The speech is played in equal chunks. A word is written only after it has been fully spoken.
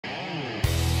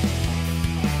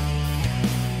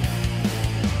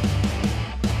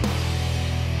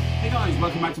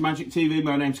welcome back to Magic TV.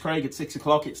 My name's Craig. At 6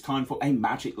 o'clock, it's time for a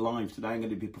Magic Live. Today I'm going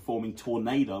to be performing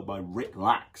Tornado by Rick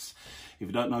Lax. If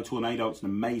you don't know Tornado, it's an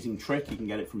amazing trick. You can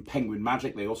get it from Penguin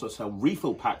Magic. They also sell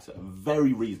refill packs at a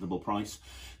very reasonable price.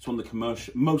 It's one of the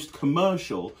most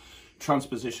commercial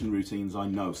transposition routines I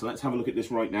know. So let's have a look at this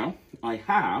right now. I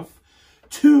have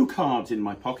 2 cards in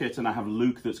my pocket, and I have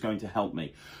Luke that's going to help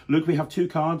me. Luke, we have 2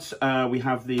 cards. We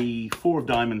have the 4 of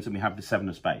diamonds and we have the 7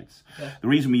 of spades. Okay. The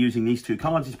reason we're using these 2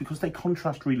 cards is because they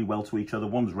contrast really well to each other.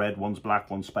 One's red, one's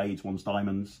black, one's spades, one's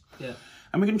diamonds. Yeah.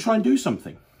 And we're going to try and do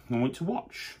something. I want to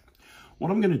watch. What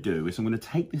I'm going to do is I'm going to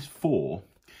take this 4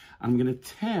 and I'm going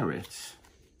to tear it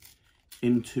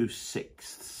into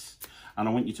sixths. And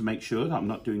I want you to make sure that I'm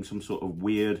not doing some sort of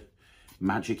weird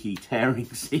magic-y tearing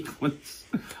sequence.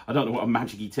 I don't know what a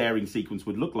magic-y tearing sequence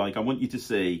would look like. I want you to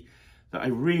see that I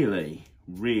really,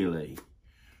 really,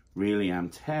 really am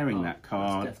tearing that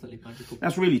card. That's definitely magical.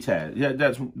 That's really tear. Yeah,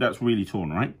 that's really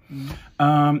torn, right?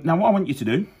 Mm. Now, what I want you to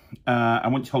do, I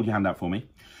want you to hold your hand out for me.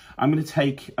 I'm going to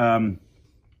take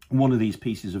one of these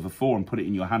pieces of a 4 and put it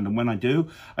in your hand. And when I do,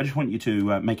 I just want you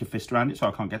to make a fist around it so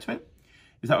I can't get to it.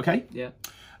 Is that okay? Yeah.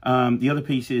 The other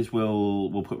pieces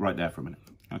we'll put right there for a minute.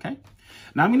 Okay.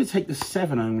 Now I'm going to take the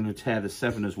 7 and I'm going to tear the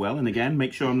 7 as well. And again,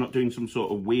 make sure I'm not doing some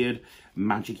sort of weird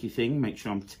magic-y thing. Make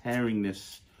sure I'm tearing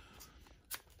this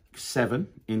 7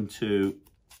 into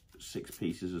 6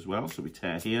 pieces as well. So we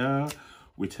tear here,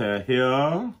 we tear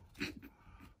here,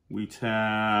 we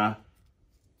tear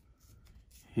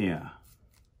here.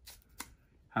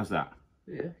 How's that?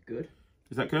 Yeah, good.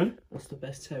 Is that good? That's the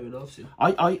best tearing I've seen.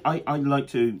 I like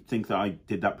to think that I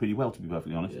did that pretty well, to be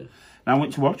perfectly honest. Yeah. Now I want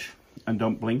you to watch. And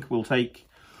don't blink. We'll take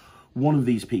one of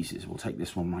these pieces. We'll take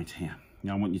this one right here.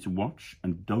 Now I want you to watch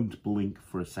and don't blink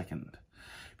for a second.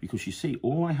 Because you see,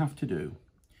 all I have to do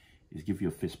is give you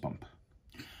a fist bump.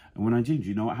 And when I do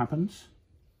you know what happens?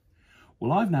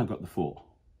 Well, I've now got the 4.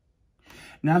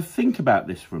 Now think about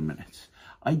this for a minute.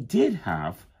 I did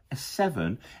have a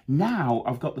 7. Now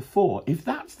I've got the 4. If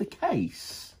that's the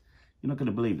case, you're not going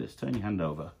to believe this. Turn your hand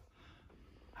over.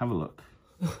 Have a look.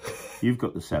 You've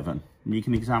got the 7, and you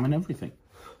can examine everything.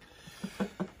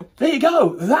 There you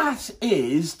go. That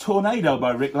is Tornado by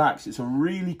Rick Lax. It's a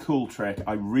really cool trick.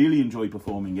 I really enjoy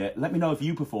performing it. Let me know if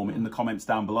you perform it in the comments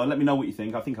down below. Let me know what you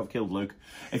think. I think I've killed Luke.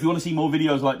 If you want to see more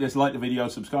videos like this, like the video,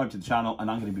 subscribe to the channel, and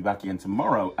I'm going to be back again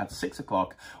tomorrow at 6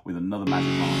 o'clock with another Magic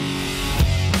Live.